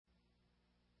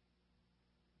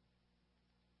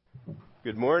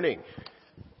Good morning.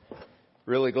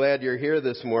 Really glad you're here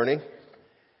this morning.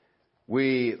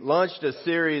 We launched a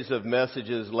series of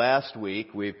messages last week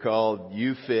we've called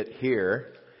You Fit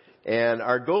Here. And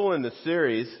our goal in the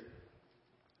series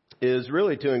is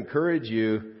really to encourage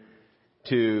you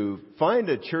to find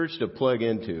a church to plug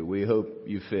into. We hope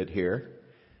you fit here.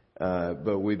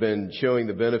 But we've been showing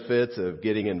the benefits of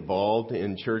getting involved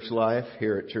in church life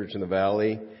here at Church in the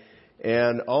Valley,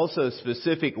 and also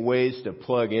specific ways to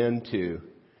plug into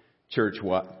church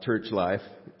life.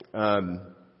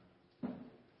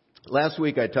 Last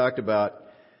week I talked about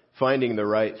finding the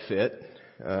right fit.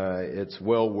 It's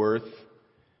well worth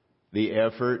the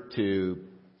effort to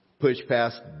push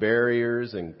past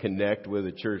barriers and connect with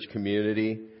a church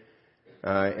community.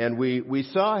 And we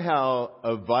saw how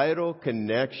a vital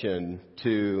connection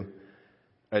to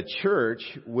a church,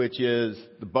 which is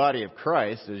the body of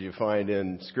Christ, as you find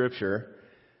in Scripture,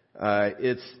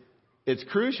 it's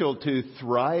crucial to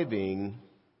thriving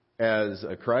as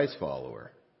a Christ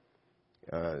follower.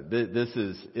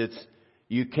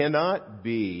 You cannot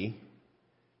be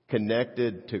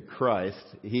connected to Christ.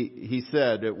 He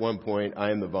said at one point,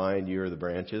 "I am the vine, you are the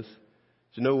branches."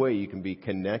 There's no way you can be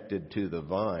connected to the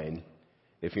vine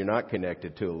if you're not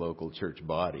connected to a local church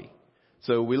body.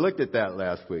 So we looked at that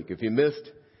last week. If you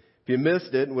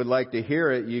missed it and would like to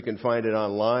hear it, you can find it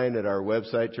online at our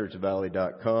website,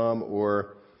 churchofvalley.com,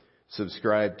 or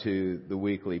subscribe to the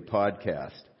weekly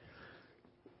podcast.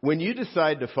 When you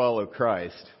decide to follow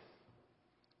Christ,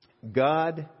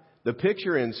 the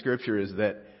picture in Scripture is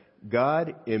that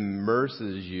God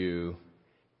immerses you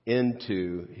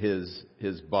into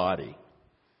His body.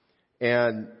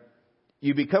 And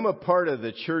you become a part of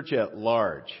the church at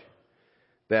large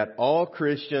that all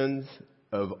Christians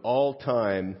of all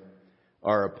time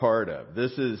are a part of.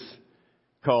 This is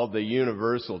called the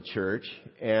universal church,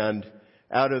 and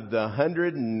out of the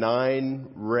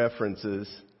 109 references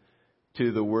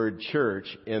to the word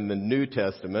church in the New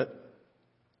Testament,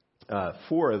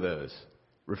 4 of those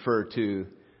refer to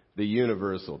the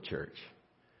universal church.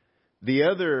 The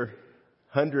other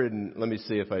 100, let me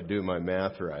see if I do my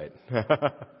math right.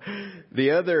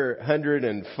 The other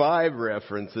 105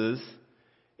 references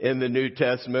in the New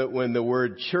Testament when the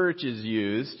word church is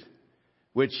used,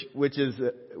 which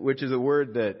is a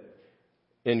word that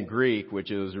in Greek,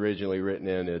 which it was originally written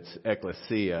in, it's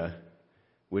ekklesia,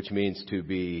 which means to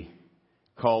be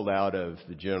called out of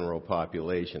the general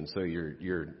population. So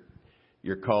you're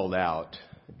called out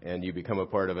and you become a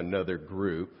part of another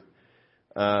group.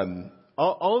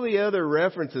 All the other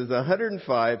references,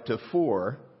 105 to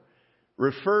 4,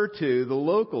 refer to the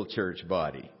local church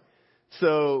body.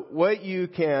 So what you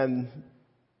can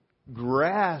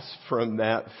grasp from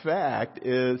that fact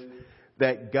is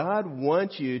that God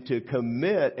wants you to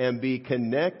commit and be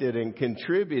connected and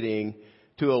contributing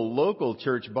to a local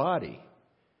church body,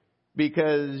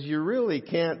 because you really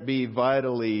can't be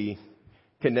vitally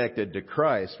connected to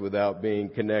Christ without being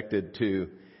connected to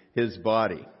His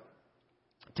body.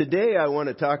 Today I want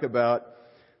to talk about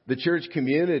the church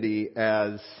community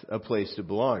as a place to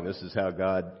belong. This is how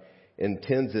God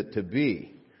intends it to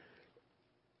be.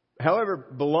 However,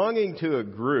 belonging to a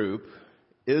group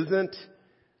isn't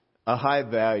a high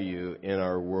value in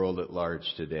our world at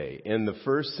large today. In the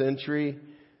first century,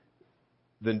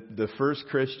 the first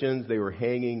Christians, they were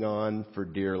hanging on for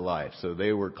dear life. So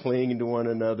they were clinging to one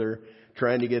another,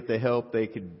 trying to get the help they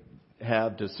could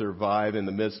have to survive in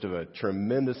the midst of a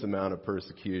tremendous amount of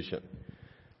persecution.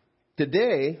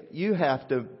 Today, you have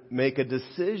to make a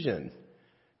decision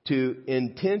to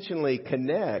intentionally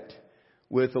connect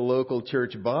with a local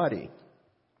church body.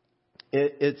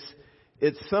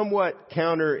 It's somewhat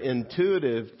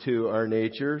counterintuitive to our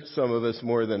nature, some of us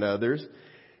more than others.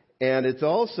 And it's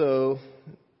also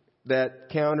that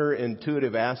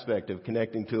counterintuitive aspect of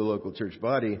connecting to a local church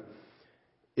body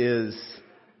is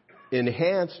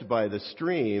enhanced by the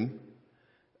stream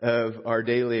of our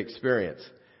daily experience.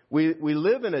 We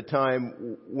live in a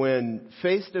time when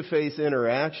face-to-face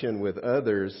interaction with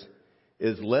others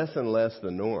is less and less the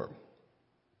norm.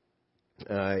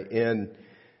 In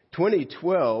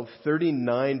 2012,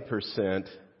 39%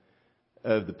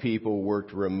 of the people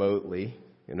worked remotely.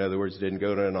 In other words, didn't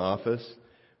go to an office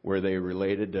where they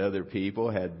related to other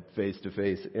people, had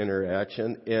face-to-face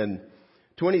interaction. In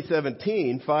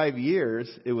 2017, 5 years,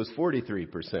 it was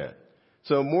 43%.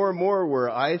 So more and more we're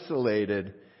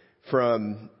isolated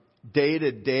from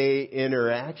day-to-day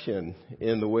interaction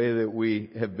in the way that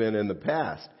we have been in the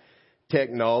past.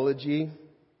 Technology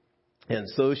and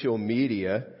social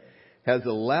media has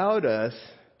allowed us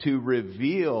to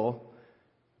reveal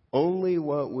only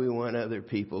what we want other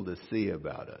people to see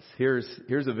about us. Here's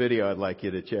a video I'd like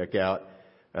you to check out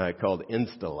called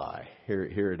Insta-Lie.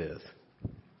 Here it is.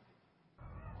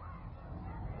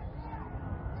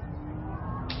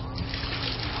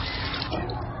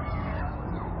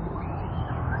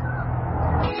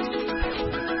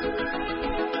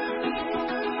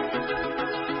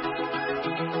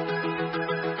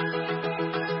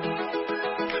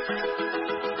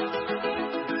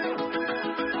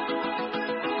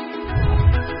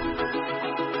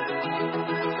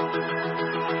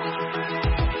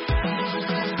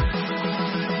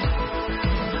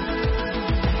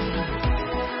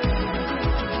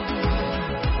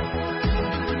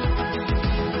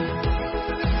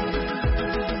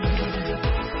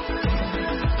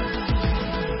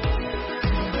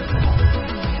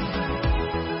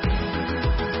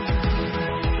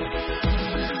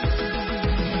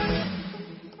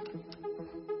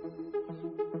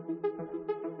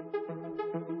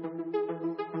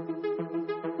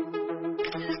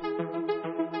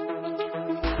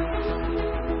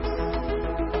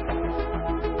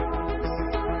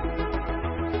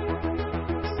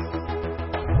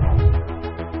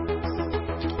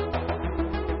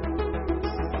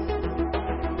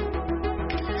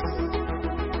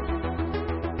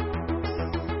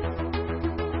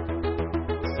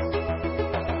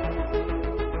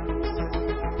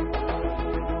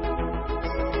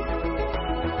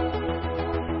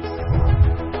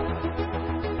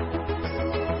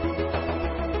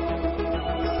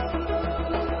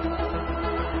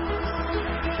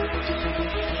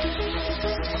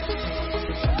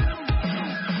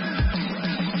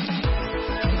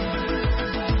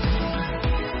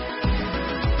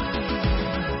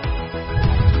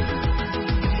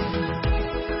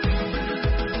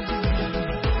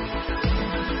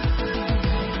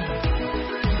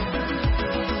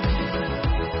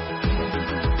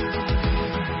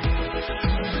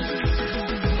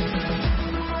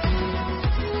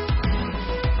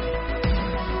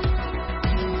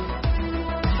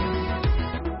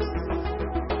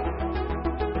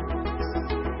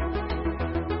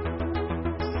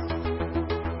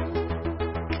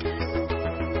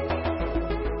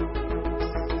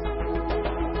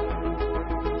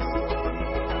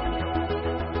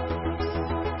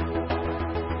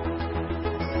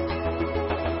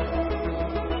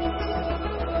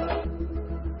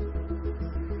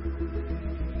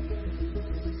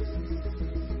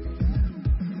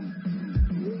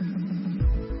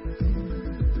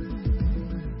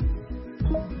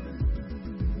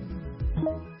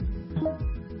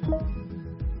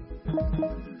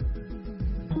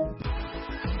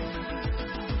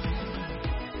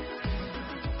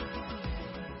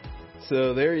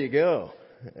 So there you go.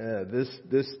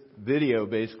 This video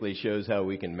basically shows how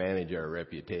we can manage our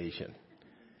reputation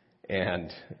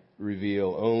and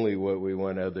reveal only what we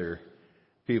want other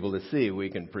people to see. We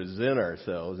can present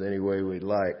ourselves any way we'd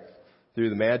like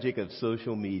through the magic of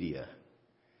social media.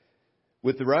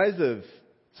 With the rise of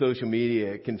social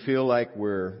media, it can feel like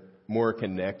we're more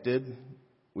connected.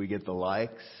 We get the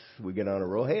likes. We get on a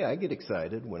roll. Hey, I get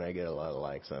excited when I get a lot of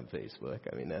likes on Facebook.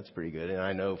 I mean, that's pretty good. And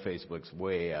I know Facebook's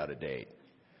way out of date.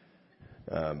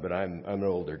 But I'm an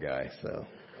older guy, so.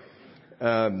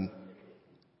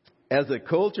 As a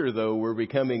culture, though, we're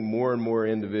becoming more and more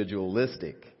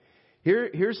individualistic.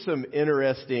 Here's some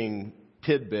interesting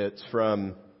tidbits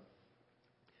from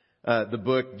the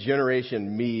book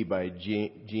Generation Me by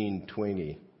Jean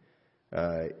Twenge.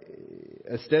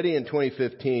 A study in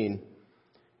 2015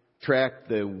 tracked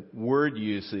the word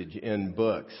usage in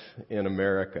books in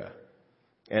America,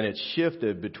 and it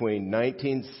shifted between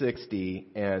 1960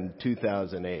 and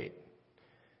 2008.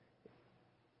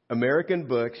 American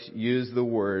books use the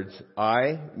words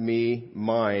I, me,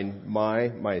 mine, my,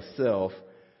 myself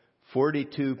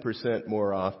 42%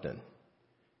 more often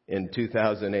in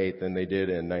 2008 than they did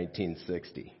in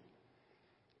 1960.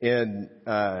 And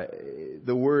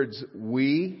the words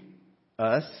we,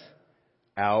 us,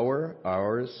 our,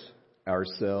 ours,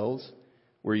 ourselves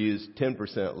were used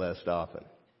 10% less often.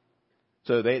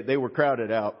 So they were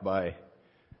crowded out by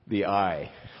the I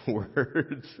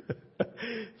words.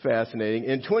 Fascinating.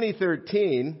 In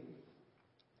 2013,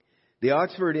 the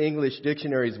Oxford English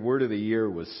Dictionary's word of the year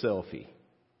was selfie.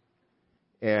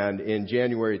 And in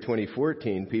January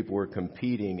 2014, people were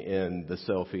competing in the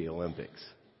selfie Olympics.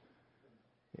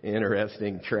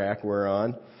 Interesting track we're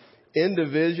on.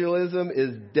 Individualism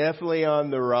is definitely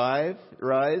on the rise,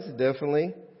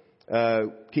 definitely.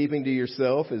 Keeping to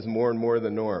yourself is more and more the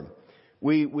norm.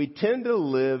 We tend to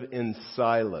live in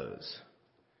silos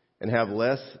and have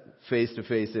less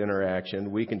face-to-face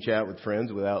interaction. We can chat with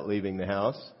friends without leaving the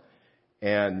house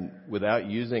and without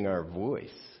using our voice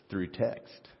through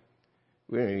text.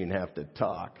 We don't even have to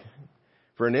talk.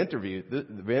 For an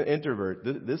introvert,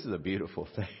 this is a beautiful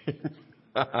thing.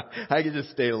 I can just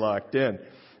stay locked in.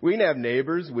 We can have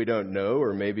neighbors we don't know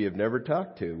or maybe have never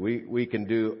talked to. We can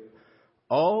do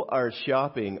all our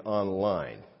shopping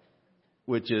online,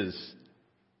 which is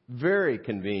very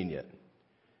convenient,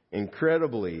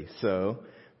 incredibly so.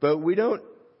 But we don't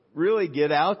really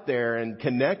get out there and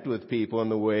connect with people in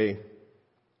the way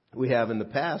we have in the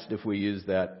past if we use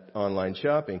that online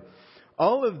shopping.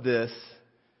 All of this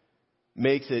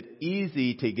makes it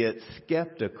easy to get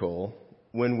skeptical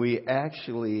when we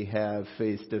actually have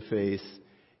face-to-face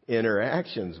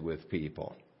interactions with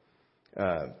people.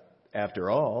 After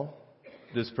all,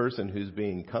 this person who's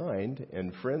being kind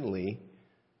and friendly,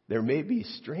 there may be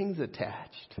strings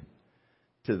attached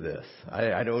to this.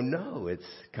 I don't know. It's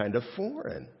kind of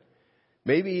foreign.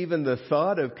 Maybe even the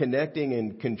thought of connecting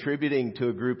and contributing to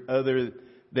a group other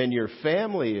than your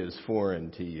family is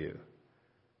foreign to you.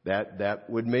 That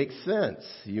would make sense.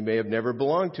 You may have never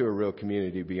belonged to a real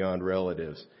community beyond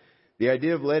relatives. The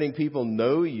idea of letting people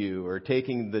know you or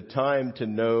taking the time to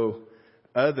know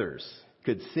others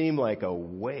could seem like a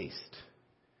waste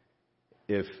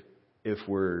if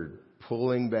we're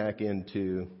pulling back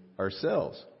into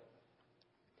ourselves.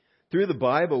 Through the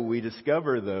Bible, we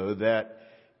discover, though, that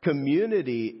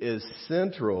community is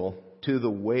central to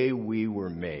the way we were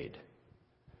made.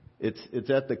 It's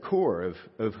at the core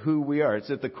of who we are. It's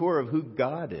at the core of who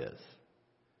God is.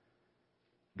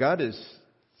 God is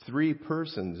three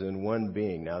persons in one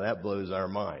being. Now that blows our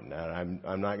mind. Now,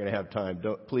 I'm not going to have time.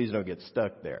 Please don't get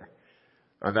stuck there.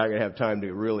 I'm not going to have time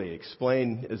to really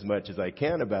explain as much as I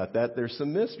can about that. There's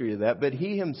some mystery to that, but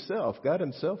He Himself, God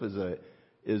Himself, is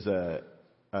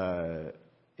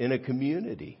in a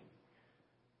community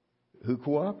who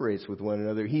cooperates with one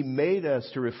another. He made us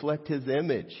to reflect His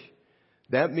image.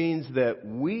 That means that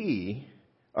we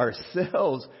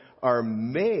ourselves are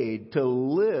made to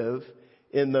live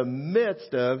in the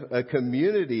midst of a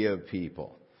community of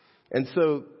people. And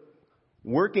so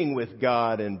working with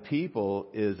God and people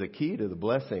is a key to the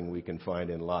blessing we can find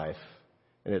in life.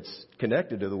 And it's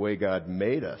connected to the way God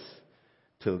made us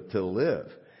to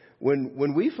live.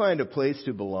 When we find a place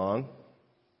to belong,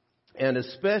 and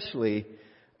especially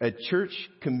a church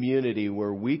community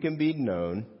where we can be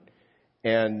known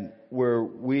and where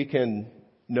we can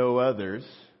know others,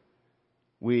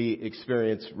 we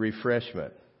experience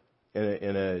refreshment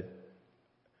in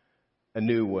a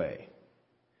new way.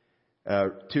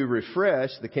 To refresh,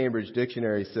 the Cambridge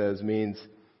Dictionary says, means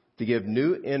to give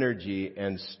new energy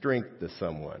and strength to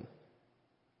someone.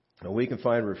 Now, we can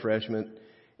find refreshment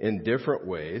in different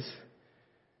ways.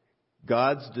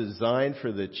 God's design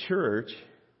for the church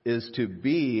is to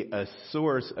be a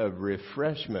source of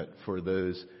refreshment for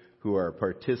those who are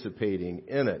participating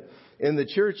in it. In the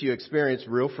church, you experience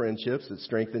real friendships that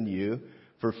strengthen you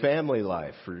for family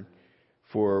life,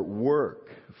 for work,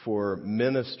 for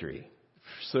ministry,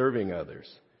 for serving others.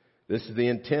 This is the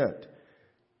intent.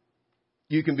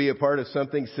 You can be a part of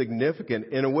something significant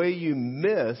in a way you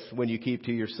miss when you keep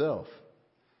to yourself.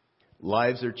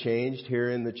 Lives are changed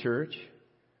here in the church.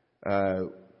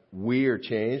 We are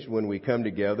changed when we come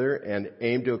together and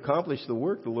aim to accomplish the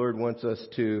work the Lord wants us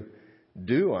to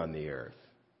do on the earth.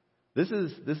 This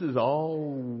is all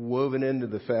woven into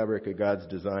the fabric of God's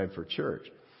design for church.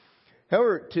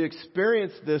 However, to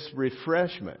experience this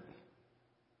refreshment,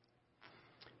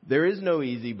 there is no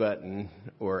easy button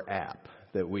or app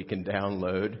that we can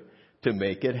download to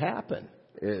make it happen.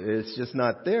 It's just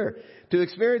not there. To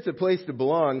experience a place to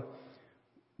belong,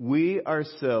 we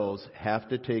ourselves have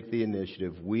to take the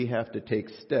initiative. We have to take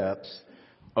steps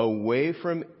away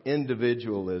from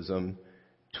individualism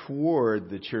toward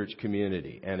the church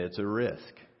community. And it's a risk.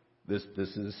 This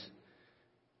is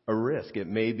a risk. It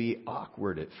may be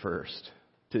awkward at first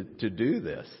to do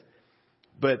this.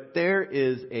 But there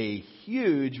is a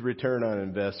huge return on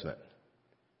investment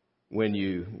when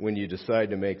you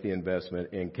decide to make the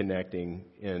investment in connecting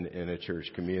in a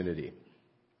church community.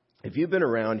 If you've been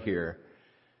around here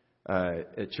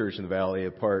at Church in the Valley,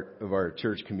 a part of our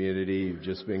church community, you've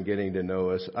just been getting to know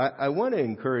us, I want to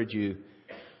encourage you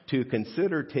to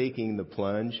consider taking the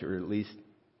plunge, or at least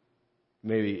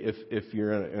maybe if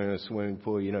you're in a swimming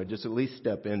pool, just at least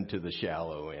step into the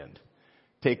shallow end.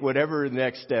 Take whatever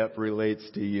next step relates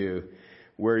to you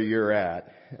where you're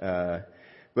at.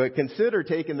 But consider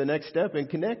taking the next step and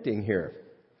connecting here.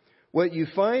 What you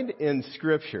find in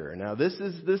Scripture, now this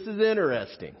is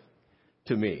interesting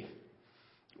to me.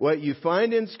 What you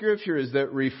find in Scripture is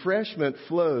that refreshment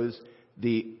flows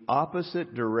the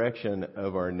opposite direction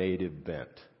of our native bent.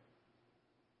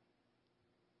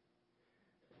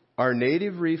 Our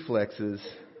native reflexes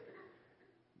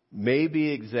may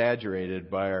be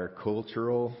exaggerated by our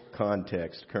cultural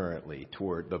context currently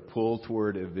toward the pull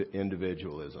toward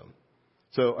individualism.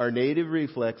 So our native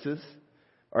reflexes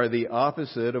are the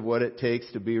opposite of what it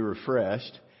takes to be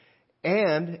refreshed.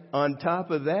 And on top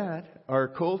of that, our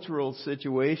cultural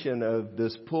situation of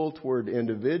this pull toward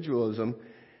individualism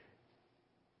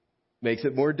makes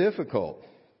it more difficult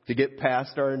to get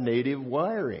past our native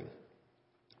wiring.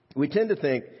 We tend to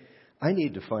think, I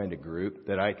need to find a group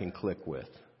that I can click with,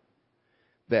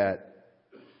 that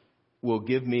will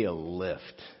give me a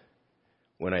lift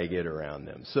when I get around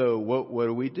them. So what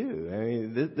do we do? I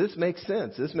mean, this makes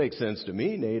sense. This makes sense to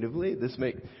me natively. This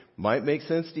might make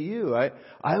sense to you.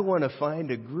 I want to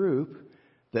find a group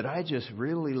that I just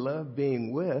really love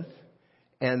being with,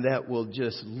 and that will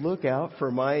just look out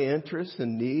for my interests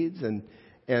and needs,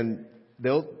 and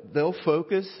they'll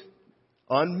focus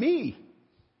on me.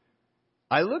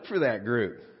 I look for that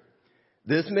group.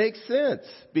 This makes sense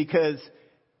because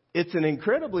it's an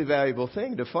incredibly valuable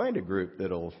thing to find a group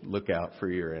that'll look out for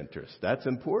your interests. That's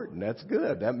important. That's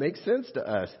good. That makes sense to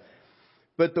us.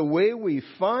 But the way we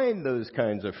find those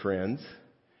kinds of friends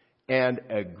and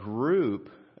a group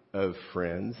of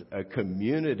friends, a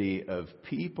community of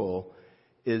people,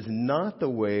 is not the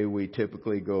way we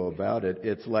typically go about it.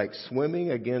 It's like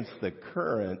swimming against the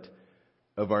current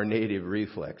of our native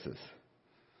reflexes.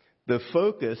 The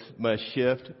focus must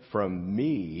shift from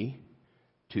me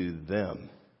to them.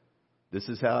 This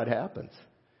is how it happens.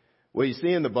 What you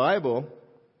see in the Bible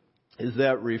is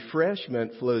that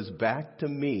refreshment flows back to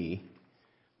me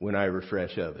when I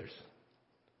refresh others.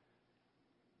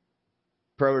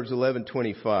 Proverbs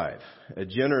 11:25. A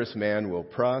generous man will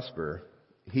prosper.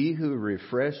 He who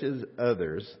refreshes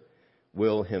others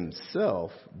will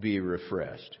himself be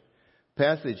refreshed.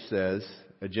 Passage says,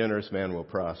 a generous man will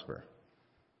prosper.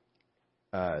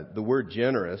 The word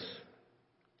generous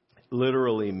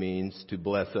literally means to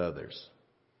bless others.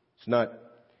 It's not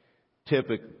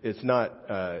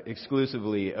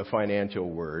exclusively a financial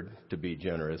word to be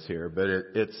generous here, but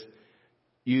it's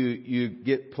you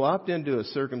get plopped into a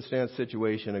circumstance,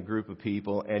 situation, a group of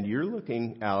people, and you're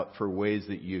looking out for ways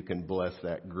that you can bless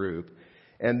that group.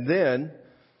 And then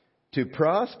to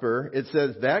prosper, it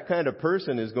says that kind of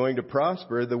person is going to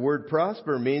prosper. The word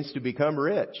prosper means to become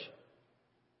rich.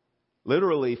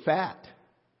 Literally fat.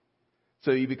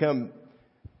 So you become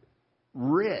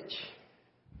rich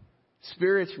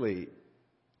spiritually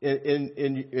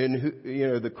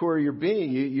in the core of your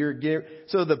being.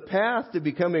 So the path to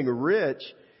becoming rich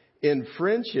in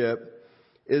friendship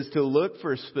is to look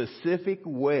for specific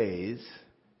ways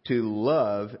to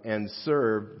love and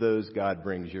serve those God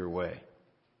brings your way.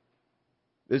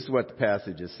 This is what the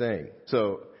passage is saying.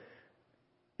 So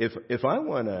if I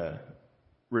want to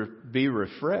be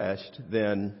refreshed,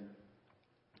 then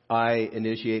I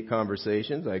initiate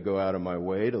conversations. I go out of my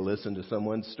way to listen to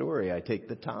someone's story. I take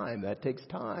the time. That takes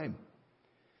time.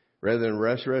 Rather than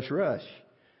rush.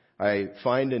 I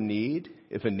find a need.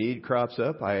 If a need crops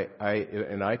up,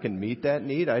 and I can meet that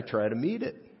need, I try to meet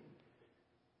it.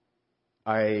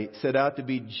 I set out to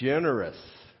be generous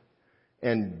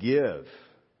and give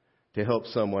to help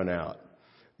someone out.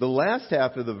 The last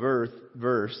half of the verse,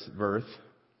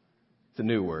 it's a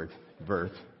new word,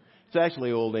 verse. It's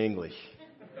actually Old English.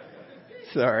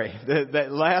 Sorry.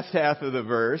 That last half of the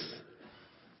verse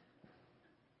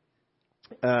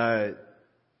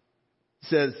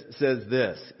says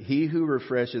this: he who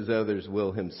refreshes others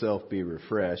will himself be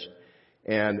refreshed.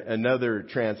 And another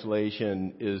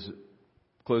translation is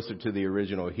closer to the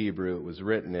original Hebrew it was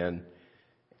written in,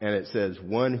 and it says,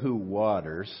 one who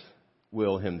waters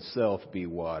will himself be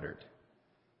watered.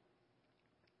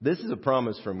 This is a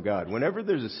promise from God. Whenever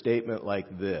there's a statement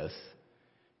like this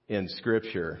in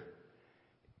Scripture,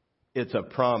 it's a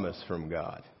promise from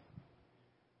God.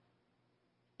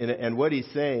 And what he's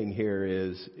saying here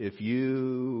is, if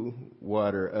you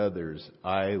water others,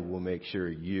 I will make sure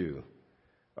you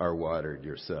are watered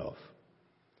yourself.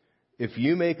 If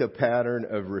you make a pattern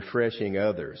of refreshing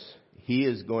others, he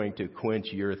is going to quench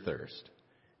your thirst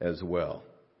as well.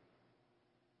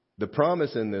 The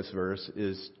promise in this verse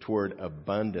is toward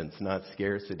abundance, not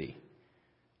scarcity.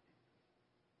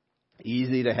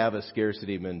 Easy to have a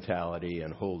scarcity mentality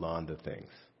and hold on to things.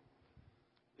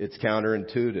 It's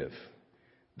counterintuitive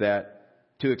that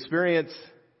to experience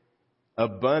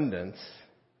abundance,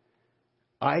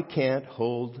 I can't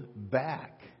hold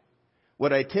back.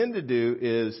 What I tend to do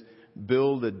is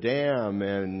build a dam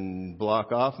and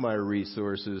block off my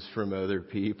resources from other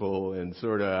people, and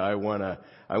sort of I want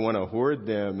to hoard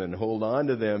them and hold on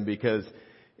to them, because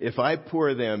if I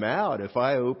pour them out, if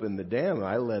I open the dam,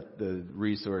 I let the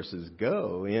resources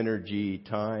go, energy,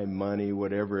 time, money,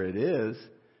 whatever it is,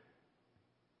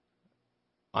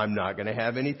 I'm not going to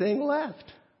have anything left.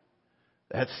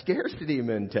 That's scarcity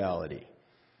mentality.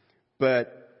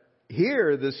 But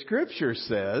here the scripture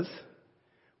says,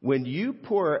 when you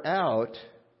pour out,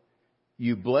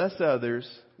 you bless others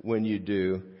when you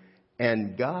do,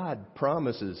 and God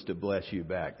promises to bless you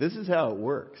back. This is how it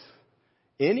works.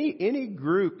 Any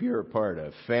group you're a part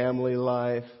of, family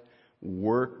life,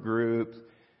 work group,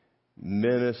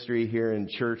 ministry here in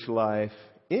church life,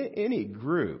 any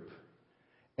group,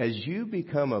 as you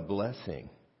become a blessing,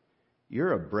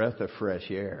 you're a breath of fresh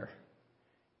air.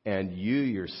 And you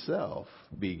yourself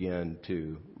begin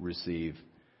to receive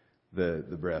the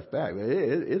breath back.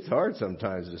 It's hard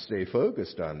sometimes to stay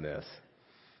focused on this.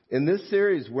 In this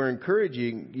series, we're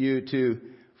encouraging you to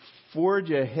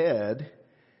forge ahead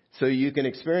so you can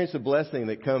experience the blessing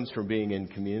that comes from being in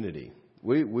community.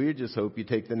 We just hope you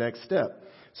take the next step.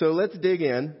 So let's dig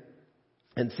in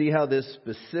and see how this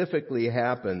specifically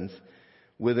happens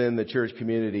within the church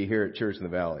community here at Church in the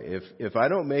Valley. If I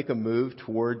don't make a move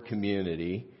toward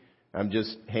community, I'm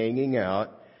just hanging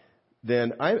out,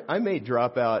 then I may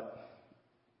drop out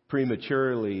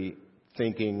prematurely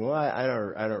thinking, well, I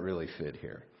don't really fit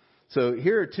here. So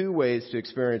here are two ways to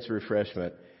experience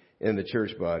refreshment in the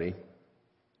church body.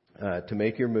 To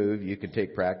make your move, you can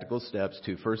take practical steps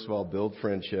to, first of all, build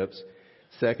friendships.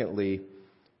 Secondly,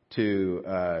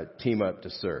 to team up to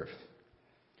serve.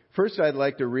 First, I'd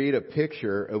like to read a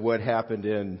picture of what happened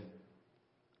in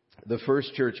the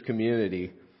first church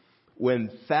community when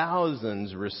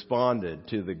thousands responded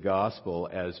to the gospel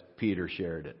as Peter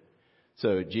shared it.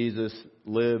 So Jesus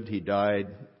lived, he died,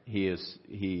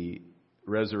 he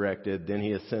resurrected, then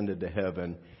he ascended to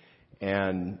heaven.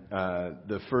 And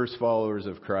the first followers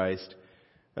of Christ,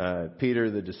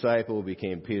 Peter the disciple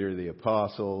became Peter the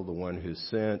apostle, the one who's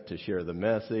sent to share the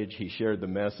message. He shared the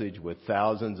message with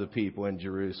thousands of people in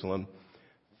Jerusalem.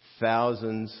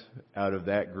 Thousands out of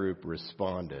that group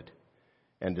responded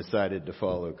and decided to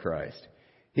follow Christ.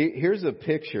 Here's a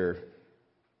picture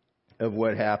of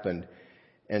what happened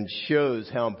and shows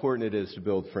how important it is to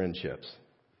build friendships.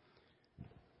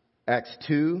 Acts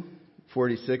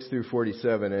 2:46 through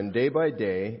 47, and day by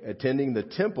day, attending the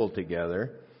temple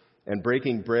together and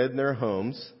breaking bread in their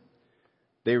homes,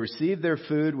 they received their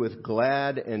food with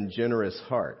glad and generous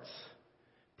hearts,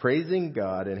 praising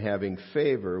God and having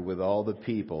favor with all the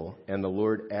people. And the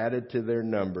Lord added to their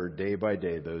number day by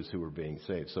day those who were being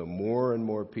saved. So more and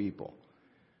more people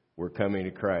were coming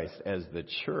to Christ as the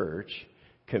church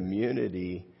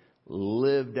community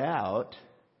lived out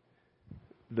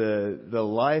the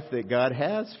life that God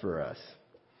has for us.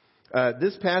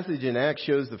 This passage in Acts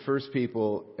shows the first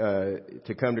people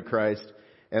to come to Christ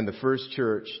and the first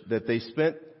church that they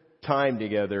spent time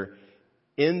together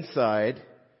inside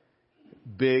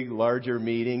big, larger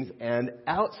meetings and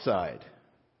outside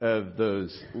of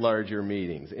those larger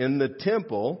meetings, in the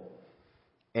temple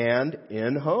and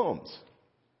in homes.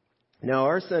 Now,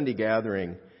 our Sunday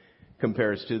gathering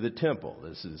compares to the temple.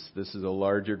 This is a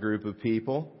larger group of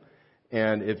people.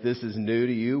 And if this is new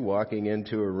to you, walking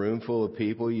into a room full of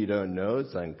people you don't know,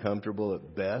 it's uncomfortable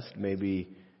at best, maybe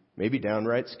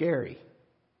downright scary.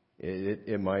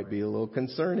 It might be a little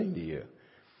concerning to you.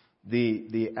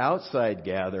 The outside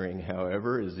gathering,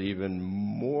 however, is even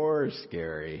more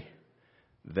scary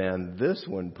than this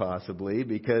one possibly,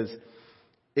 because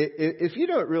if you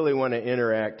don't really want to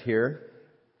interact here,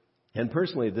 and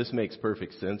personally this makes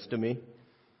perfect sense to me,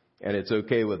 and it's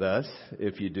okay with us.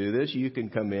 If you do this, you can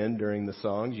come in during the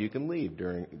songs. You can leave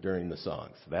during the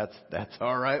songs. That's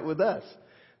all right with us.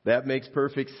 That makes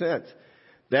perfect sense.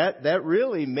 That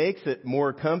really makes it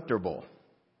more comfortable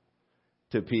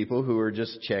to people who are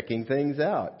just checking things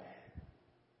out.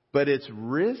 But it's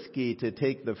risky to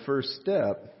take the first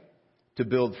step to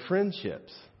build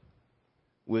friendships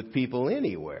with people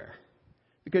anywhere,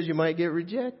 because you might get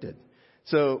rejected.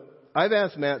 So I've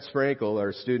asked Matt Sprankle,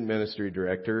 our student ministry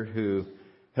director, who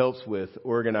helps with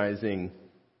organizing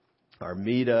our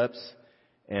meetups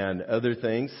and other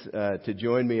things, to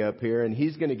join me up here. And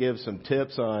he's going to give some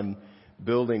tips on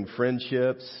building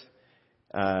friendships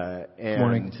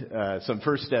and some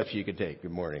first steps you could take.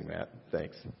 Good morning, Matt.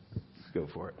 Thanks. Go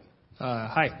for it.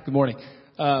 Hi. Good morning.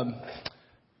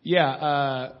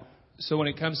 So when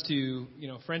it comes to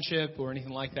friendship or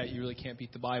anything like that, you really can't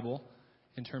beat the Bible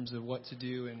in terms of what to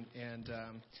do. And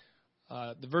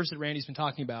the verse that Randy's been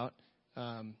talking about,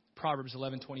 Proverbs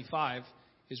 11:25,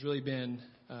 has really been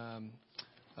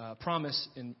promise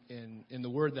in the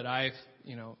Word that I've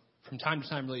from time to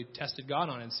time really tested God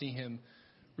on and see Him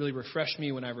really refresh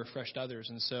me when I've refreshed others.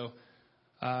 And so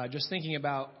just thinking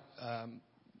about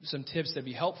some tips that'd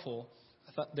be helpful.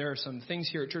 I thought there are some things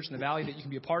here at Church in the Valley that you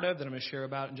can be a part of that I'm going to share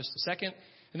about in just a second.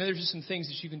 And then there's just some things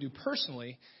that you can do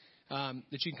personally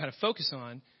that you can kind of focus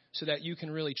on so that you can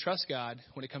really trust God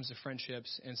when it comes to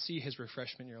friendships and see his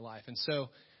refreshment in your life. And so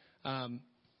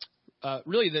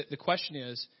really the question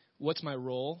is, what's my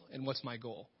role and what's my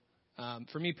goal?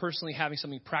 For me personally, having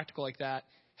something practical like that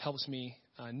helps me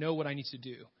know what I need to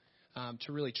do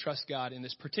to really trust God in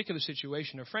this particular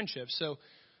situation of friendship. So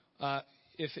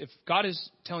if God is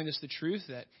telling us the truth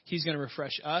that he's going to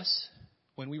refresh us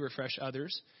when we refresh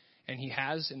others, and he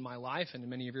has in my life and in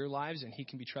many of your lives, and he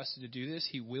can be trusted to do this,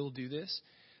 he will do this,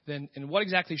 then and what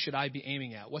exactly should I be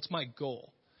aiming at? What's my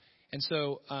goal? And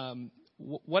so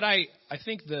what I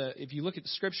think if you look at the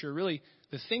scripture, really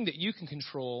the thing that you can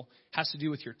control has to do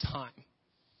with your time.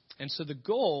 And so the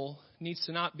goal needs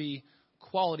to not be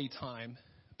quality time,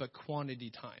 but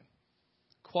quantity time.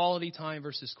 Quality time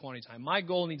versus quantity time. My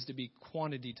goal needs to be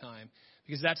quantity time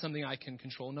because that's something I can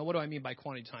control. Now, what do I mean by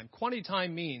quantity time? Quantity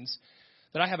time means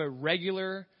that I have a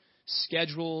regular,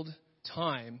 scheduled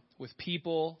time with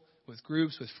people, with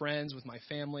groups, with friends, with my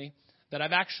family, that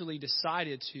I've actually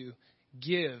decided to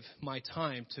give my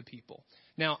time to people.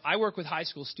 Now, I work with high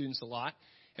school students a lot,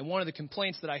 and one of the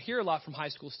complaints that I hear a lot from high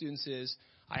school students is,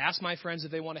 I ask my friends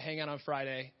if they want to hang out on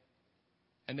Friday,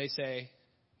 and they say,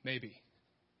 maybe.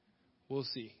 We'll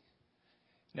see.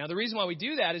 Now, the reason why we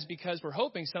do that is because we're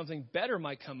hoping something better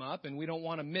might come up, and we don't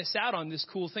want to miss out on this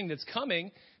cool thing that's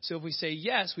coming. So if we say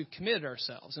yes, we've committed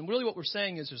ourselves. And really what we're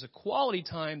saying is there's a quality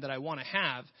time that I want to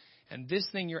have, and this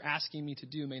thing you're asking me to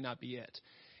do may not be it.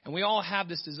 And we all have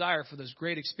this desire for those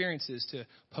great experiences to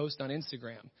post on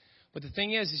Instagram. But the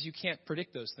thing is you can't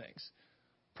predict those things.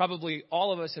 Probably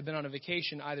all of us have been on a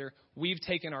vacation. Either we've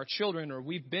taken our children or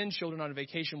we've been children on a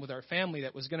vacation with our family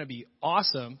that was going to be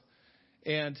awesome,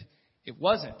 and it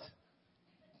wasn't.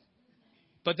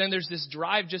 But then there's this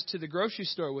drive just to the grocery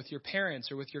store with your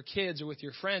parents or with your kids or with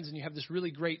your friends, and you have this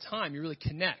really great time. You really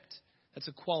connect. That's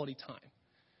a quality time.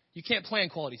 You can't plan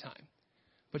quality time,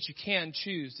 but you can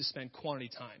choose to spend quantity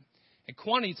time. And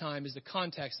quantity time is the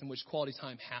context in which quality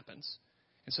time happens.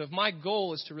 And so if my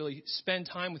goal is to really spend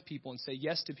time with people and say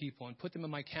yes to people and put them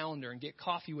in my calendar and get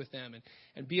coffee with them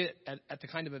and be at the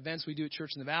kind of events we do at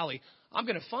Church in the Valley, I'm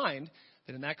going to find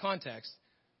that in that context,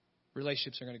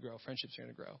 relationships are going to grow, friendships are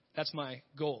going to grow. That's my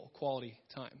goal, quantity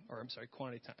time.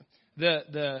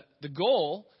 The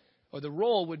goal or the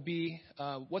role would be,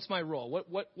 what's my role?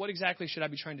 What exactly should I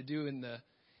be trying to do in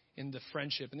the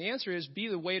friendship? And the answer is be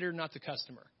the waiter, not the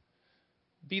customer.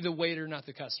 Be the waiter, not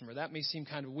the customer. That may seem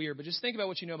kind of weird, but just think about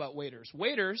what you know about waiters.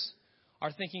 Waiters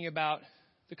are thinking about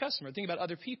the customer, thinking about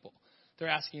other people. They're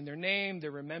asking their name, they're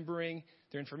remembering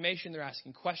their information, they're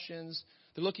asking questions.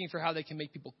 They're looking for how they can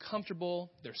make people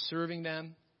comfortable. They're serving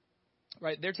them,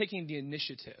 right? They're taking the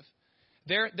initiative.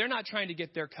 They're not trying to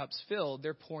get their cups filled.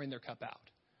 They're pouring their cup out.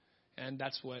 And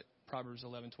that's what Proverbs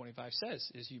 11:25 says,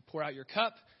 is you pour out your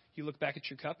cup, you look back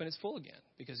at your cup, and it's full again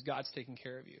because God's taking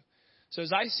care of you. So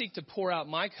as I seek to pour out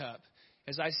my cup,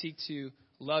 as I seek to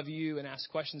love you and ask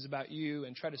questions about you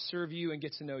and try to serve you and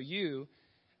get to know you,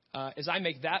 as I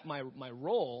make that my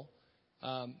role,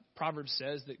 Proverbs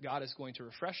says that God is going to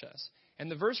refresh us.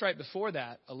 And the verse right before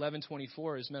that,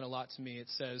 11:24, has meant a lot to me. It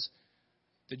says,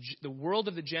 the world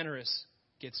of the generous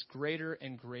gets greater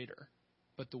and greater,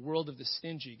 but the world of the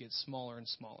stingy gets smaller and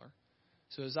smaller.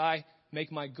 So as I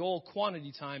make my goal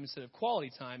quantity time instead of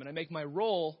quality time, and I make my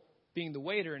role being the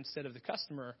waiter instead of the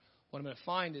customer, what I'm going to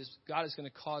find is God is going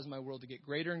to cause my world to get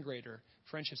greater and greater.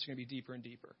 Friendships are going to be deeper and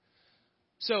deeper.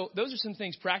 So those are some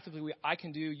things practically I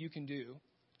can do, you can do,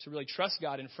 to really trust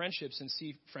God in friendships and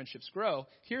see friendships grow.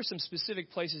 Here are some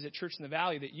specific places at Church in the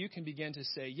Valley that you can begin to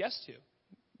say yes to,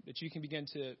 that you can begin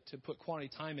to put quantity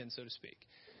time in, so to speak.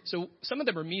 So some of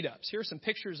them are meetups. Here are some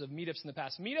pictures of meetups in the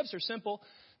past. Meetups are simple.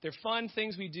 They're fun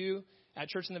things we do at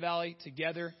Church in the Valley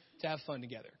together to have fun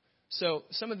together. So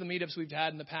some of the meetups we've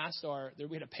had in the past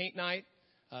we had a paint night.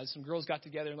 Some girls got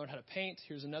together and learned how to paint.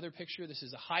 Here's another picture. This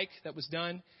is a hike that was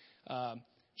done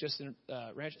just in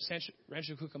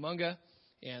Rancho Cucamonga.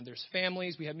 And there's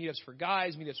families. We have meetups for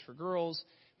guys, meetups for girls,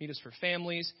 meetups for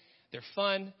families. They're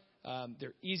fun.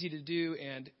 They're easy to do.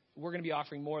 And we're going to be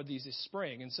offering more of these this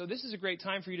spring. And so this is a great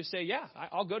time for you to say, yeah,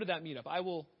 I'll go to that meetup. I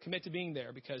will commit to being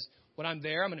there because when I'm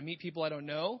there, I'm going to meet people I don't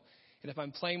know. And if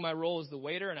I'm playing my role as the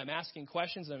waiter and I'm asking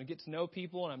questions and I'm going to get to know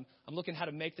people and I'm looking how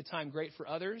to make the time great for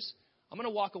others, I'm going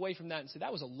to walk away from that and say,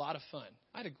 that was a lot of fun.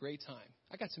 I had a great time.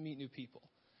 I got to meet new people.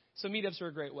 So meetups are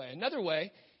a great way. Another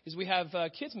way is we have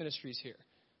kids ministries here.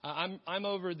 I'm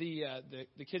over the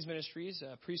kids ministries,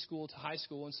 preschool to high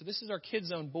school. And so this is our Kids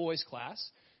Zone boys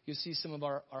class. You'll see some of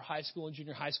our high school and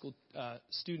junior high school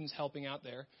students helping out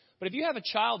there. But if you have a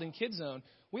child in Kids Zone,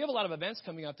 we have a lot of events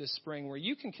coming up this spring where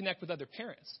you can connect with other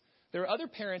parents. There are other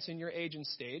parents in your age and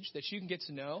stage that you can get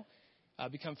to know,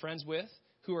 become friends with,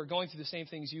 who are going through the same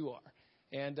things you are.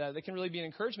 And they can really be an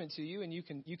encouragement to you, and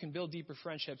you can build deeper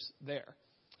friendships there.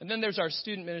 And then there's our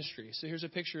student ministry. So here's a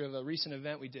picture of a recent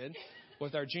event we did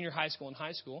with our junior high school and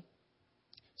high school.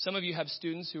 Some of you have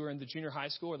students who are in the junior high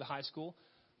school or the high school.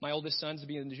 My oldest son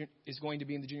is going to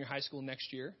be in the junior high school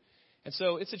next year. And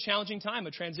so it's a challenging time,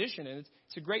 a transition, and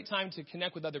it's a great time to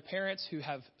connect with other parents who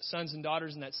have sons and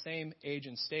daughters in that same age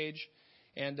and stage.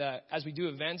 And as we do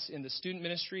events in the student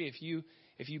ministry,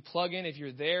 if you plug in, if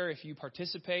you're there, if you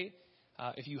participate,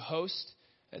 if you host,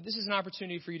 this is an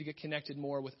opportunity for you to get connected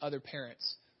more with other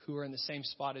parents who are in the same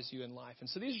spot as you in life. And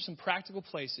so these are some practical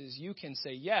places you can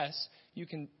say yes, you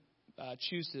can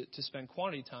choose to spend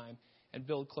quantity time and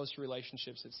build closer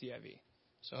relationships at CIV.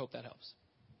 So I hope that helps.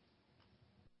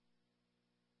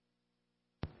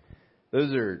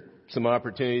 Those are some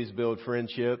opportunities to build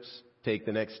friendships. Take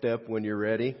the next step when you're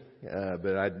ready.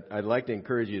 But I'd like to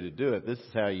encourage you to do it. This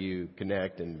is how you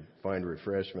connect and find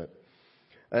refreshment.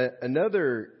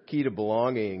 Another key to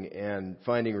belonging and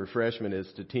finding refreshment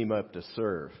is to team up to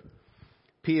serve.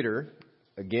 Peter,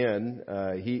 again,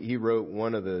 he wrote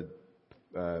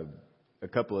a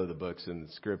couple of the books in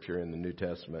the Scripture in the New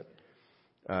Testament.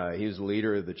 He was the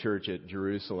leader of the church at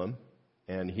Jerusalem,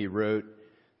 and he wrote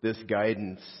this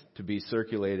guidance to be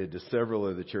circulated to several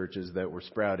of the churches that were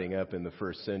sprouting up in the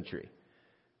first century.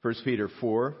 1 Peter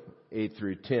 4, 8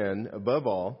 through 10, above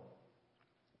all,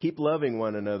 keep loving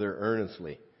one another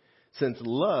earnestly, since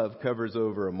love covers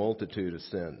over a multitude of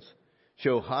sins.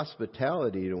 Show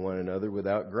hospitality to one another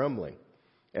without grumbling.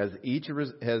 As each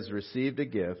has received a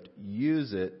gift,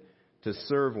 use it to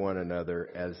serve one another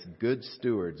as good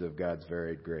stewards of God's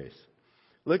varied grace.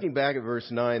 Looking back at verse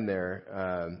 9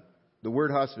 there, the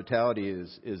word hospitality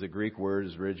is a Greek word,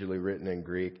 is originally written in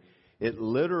Greek. It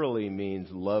literally means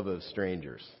love of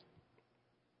strangers.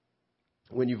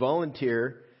 When you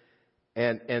volunteer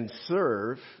and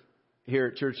serve here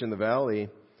at Church in the Valley,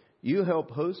 you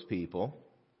help host people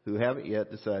who haven't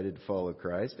yet decided to follow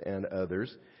Christ and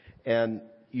others, and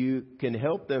you can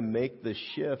help them make the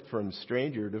shift from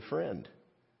stranger to friend.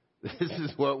 This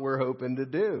is what we're hoping to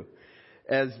do.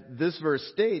 As this verse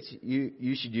states,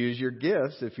 you should use your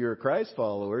gifts. If you're a Christ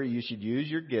follower, you should use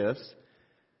your gifts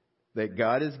that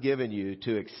God has given you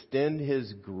to extend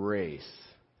His grace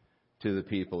to the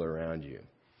people around you.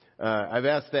 I've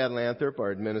asked Thad Lanthrop,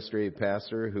 our administrative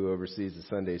pastor who oversees the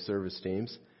Sunday service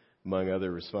teams, among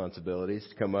other responsibilities,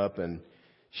 to come up and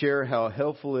share how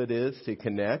helpful it is to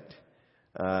connect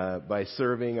by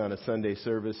serving on a Sunday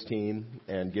service team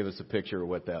and give us a picture of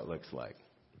what that looks like.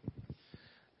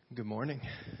 Good morning.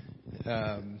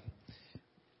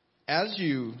 As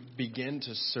you begin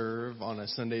to serve on a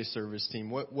Sunday service team,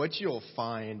 what you'll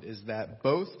find is that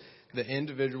both the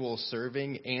individual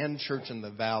serving and Church in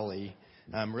the Valley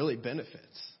really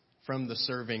benefits from the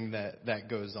serving that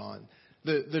goes on.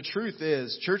 The truth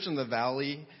is, Church in the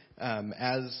Valley,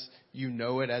 as you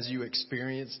know it, as you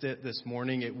experienced it this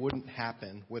morning, it wouldn't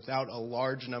happen without a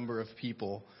large number of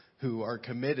people who are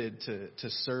committed to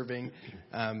serving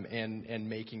and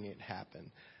making it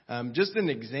happen. Just an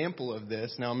example of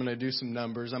this. Now I'm going to do some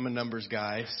numbers. I'm a numbers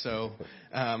guy, so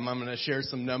I'm going to share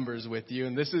some numbers with you.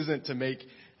 And this isn't to make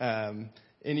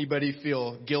anybody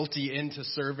feel guilty into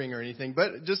serving or anything,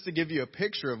 but just to give you a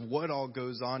picture of what all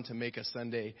goes on to make a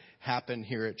Sunday happen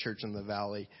here at Church in the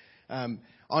Valley.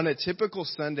 On a typical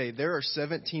Sunday, there are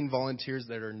 17 volunteers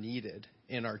that are needed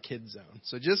in our Kids Zone.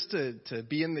 So just to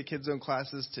be in the Kids Zone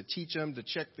classes, to teach them, to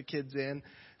check the kids in,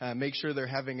 make sure they're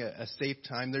having a safe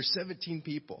time. There's 17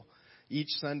 people each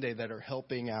Sunday that are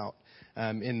helping out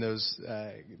in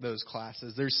those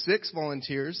classes. There's 6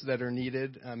 volunteers that are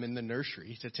needed in the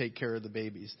nursery to take care of the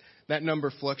babies. That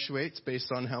number fluctuates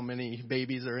based on how many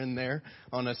babies are in there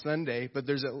on a Sunday, but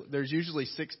there's usually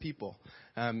 6 people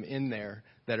in there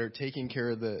that are taking care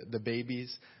of the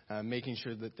babies, making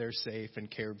sure that they're safe and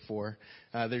cared for.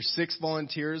 There's 6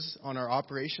 volunteers on our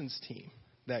operations team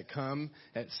that come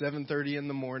at 7:30 in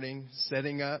the morning,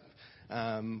 setting up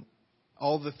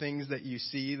all the things that you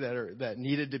see that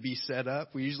needed to be set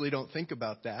up. We usually don't think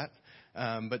about that,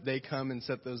 but they come and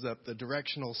set those up. The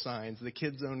directional signs, the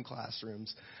Kids Zone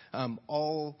classrooms,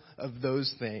 all of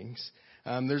those things.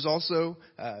 There's also,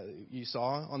 you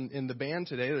saw in the band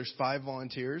today, there's 5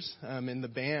 volunteers in the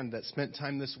band that spent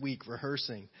time this week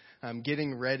rehearsing,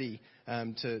 getting ready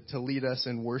to lead us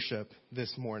in worship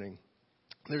this morning.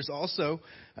 There's also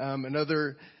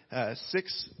another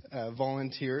 6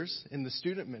 volunteers in the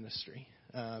student ministry.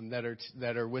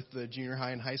 that are with the junior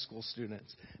high and high school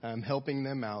students, helping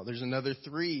them out. There's another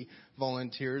 3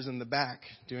 volunteers in the back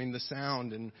doing the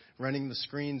sound and running the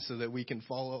screen so that we can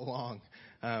follow along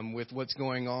with what's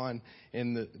going on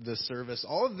in the service.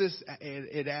 All of this,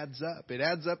 it adds up. It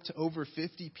adds up to over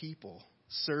 50 people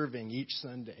serving each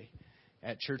Sunday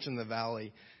at Church in the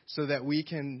Valley so that we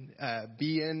can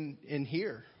be in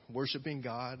here, worshiping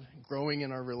God, growing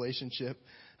in our relationship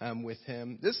with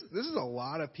Him. This is a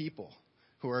lot of people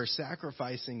who are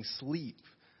sacrificing sleep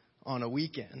on a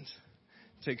weekend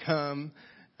to come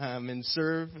and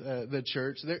serve the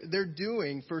church. They're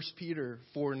doing 1 Peter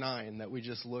 4:9 that we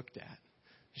just looked at,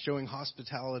 showing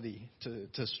hospitality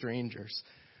to strangers.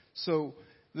 So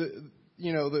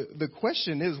the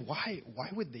question is, why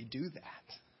would they do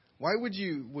that? Why would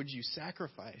you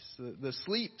sacrifice the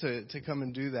sleep to come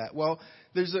and do that? Well,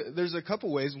 there's a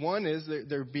couple ways. One is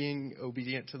they're being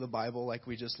obedient to the Bible, like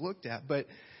we just looked at, but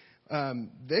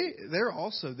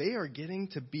they are getting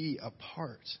to be a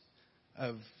part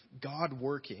of God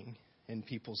working in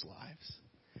people's lives.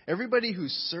 Everybody who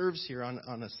serves here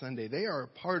on a Sunday, they are a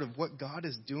part of what God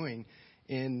is doing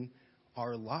in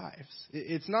our lives.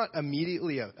 It's not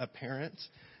immediately apparent.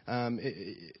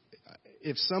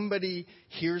 If somebody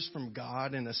hears from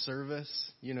God in a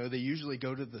service, they usually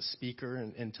go to the speaker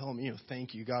and tell them,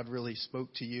 thank you, God really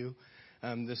spoke to you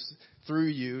through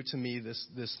you to me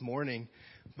this morning.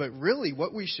 But really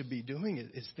what we should be doing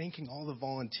is thanking all the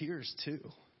volunteers too,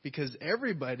 because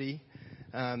everybody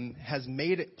has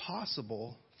made it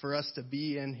possible for us to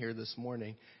be in here this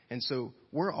morning. And so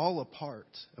we're all a part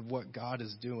of what God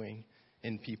is doing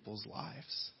in people's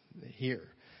lives here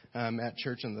at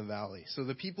Church in the Valley. So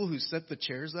the people who set the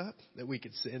chairs up that we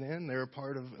could sit in, they're a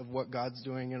part of what God's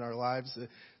doing in our lives.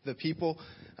 The people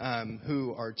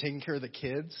who are taking care of the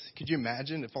kids, could you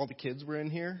imagine if all the kids were in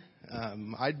here?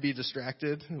 I'd be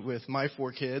distracted with my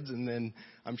 4 kids, and then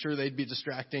I'm sure they'd be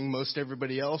distracting most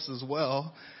everybody else as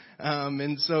well.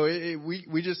 And so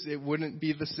it wouldn't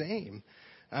be the same.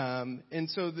 And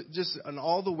so just in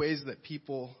all the ways that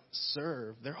people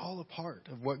serve, they're all a part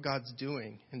of what God's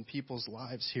doing in people's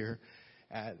lives here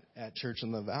at Church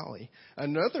in the Valley.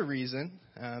 Another reason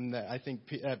that I think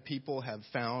people have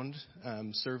found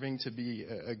serving to be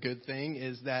a good thing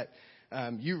is that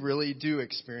you really do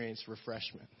experience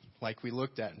refreshment, like we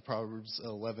looked at in Proverbs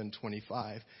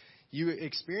 11:25. You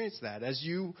experience that as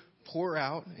you pour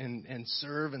out and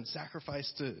serve and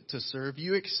sacrifice to serve.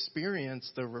 You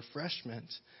experience the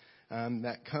refreshment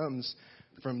that comes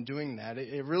from doing that.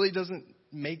 It really doesn't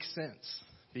make sense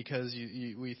because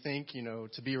we think,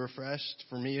 to be refreshed,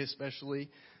 for me especially,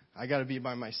 I got to be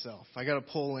by myself. I got to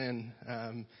pull in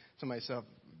to myself,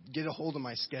 get a hold of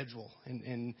my schedule,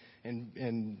 and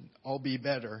I'll be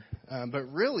better.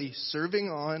 But really, serving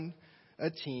on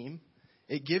a team,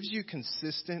 it gives you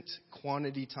consistent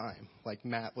quantity time, like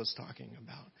Matt was talking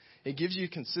about. It gives you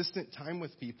consistent time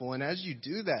with people. And as you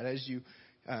do that, as you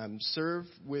serve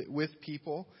with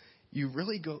people, you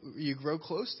grow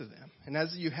close to them. And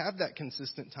as you have that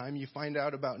consistent time, you find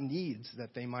out about needs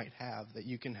that they might have that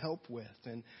you can help with.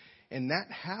 And that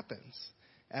happens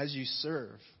as you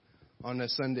serve on a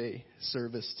Sunday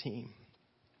service team.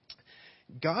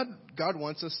 God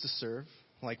wants us to serve,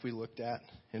 like we looked at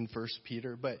in 1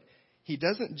 Peter, but He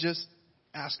doesn't just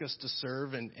ask us to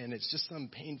serve and it's just some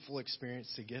painful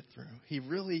experience to get through. He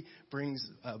really brings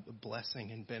a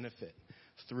blessing and benefit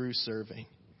through serving.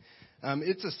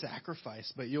 It's a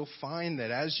sacrifice, but you'll find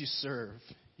that as you serve,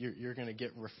 you're going to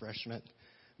get refreshment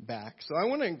back. So I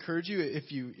want to encourage you,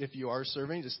 if you are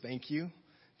serving, just thank you.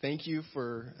 Thank you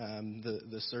for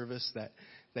the service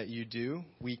that you do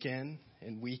week in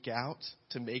and week out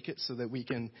to make it so that we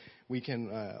can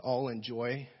all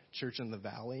enjoy Church in the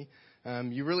Valley.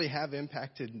 You really have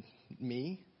impacted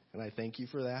me, and I thank you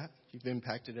for that. You've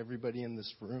impacted everybody in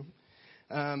this room.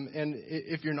 And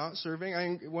if you're not serving,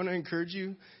 I want to encourage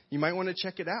you. You might want to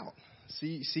check it out.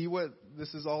 See what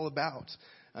this is all about.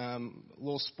 A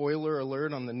little spoiler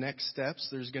alert on the next steps.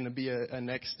 There's going to be a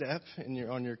next step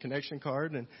on your connection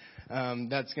card,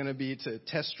 and that's going to be to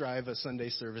test drive a Sunday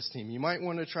service team. You might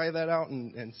want to try that out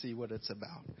and see what it's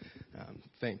about.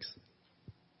 Thanks.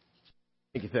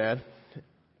 Thank you, Thad.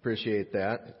 Appreciate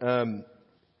that.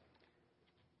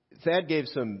 Thad gave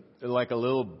a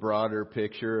little broader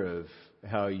picture of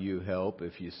how you help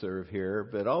if you serve here,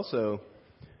 but also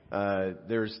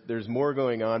there's more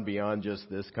going on beyond just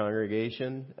this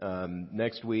congregation.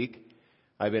 Next week,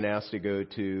 I've been asked to go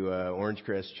to Orange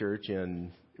Crest Church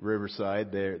in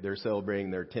Riverside. They're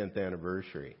celebrating their 10th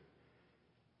anniversary,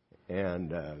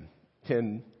 and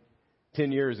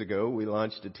 10 years ago, we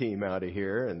launched a team out of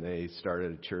here, and they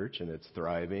started a church, and it's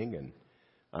thriving. And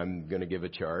I'm going to give a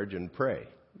charge and pray.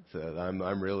 So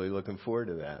I'm really looking forward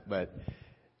to that. But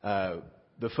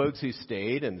the folks who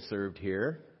stayed and served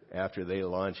here after they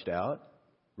launched out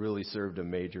really served a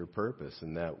major purpose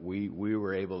in that we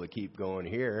were able to keep going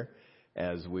here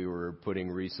as we were putting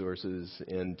resources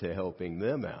into helping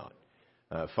them out.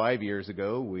 5 years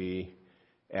ago, we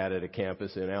added a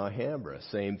campus in Alhambra.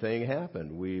 Same thing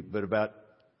happened. But about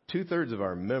 2/3 of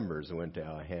our members went to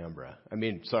Alhambra.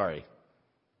 1/3.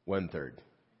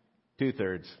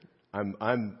 2/3.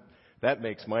 That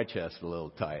makes my chest a little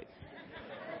tight.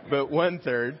 But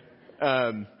 1/3.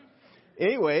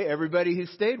 Anyway, everybody who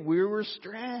stayed, we were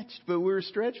stretched, but we were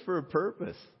stretched for a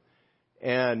purpose.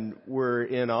 And we're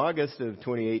in August of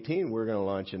 2018, we're going to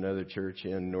launch another church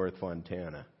in North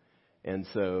Fontana. And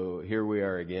so here we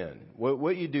are again.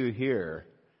 What you do here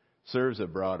serves a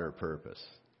broader purpose.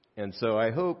 And so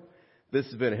I hope this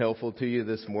has been helpful to you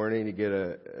this morning to get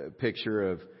a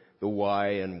picture of the why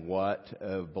and what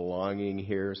of belonging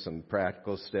here, some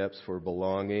practical steps for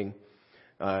belonging.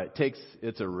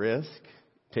 It's a risk.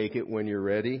 Take it when you're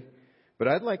ready. But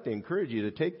I'd like to encourage you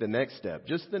to take the next step,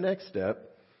 just the next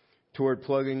step, toward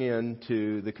plugging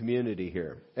into the community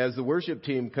here. As the worship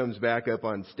team comes back up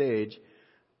on stage,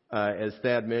 as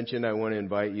Thad mentioned, I want to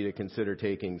invite you to consider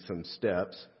taking some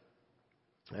steps.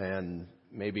 And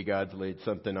maybe God's laid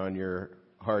something on your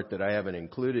heart that I haven't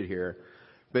included here.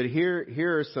 But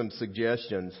here are some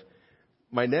suggestions.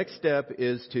 My next step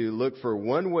is to look for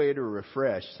one way to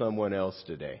refresh someone else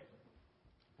today.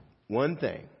 One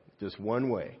thing, just one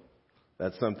way.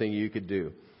 That's something you could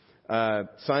do.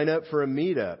 Sign up for a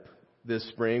meetup this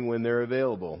spring when they're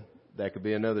available. That could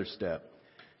be another step.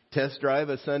 Test drive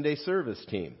a Sunday service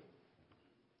team.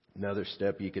 Another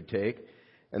step you could take.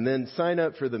 And then sign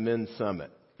up for the Men's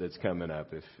Summit that's coming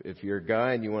up. If you're a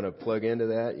guy and you want to plug into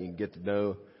that, you can get to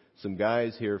know some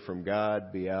guys, hear from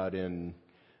God, be out in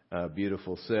a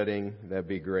beautiful setting. That'd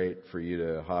be great for you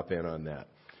to hop in on that.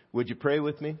 Would you pray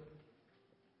with me?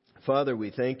 Father, we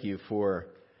thank you for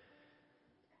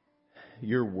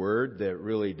your word that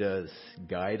really does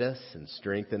guide us and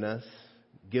strengthen us.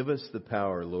 Give us the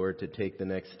power, Lord, to take the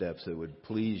next steps that would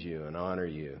please you and honor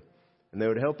you, and that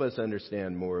would help us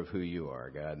understand more of who you are,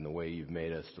 God, and the way you've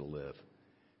made us to live.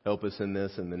 Help us in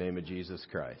this in the name of Jesus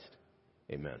Christ.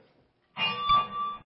 Amen.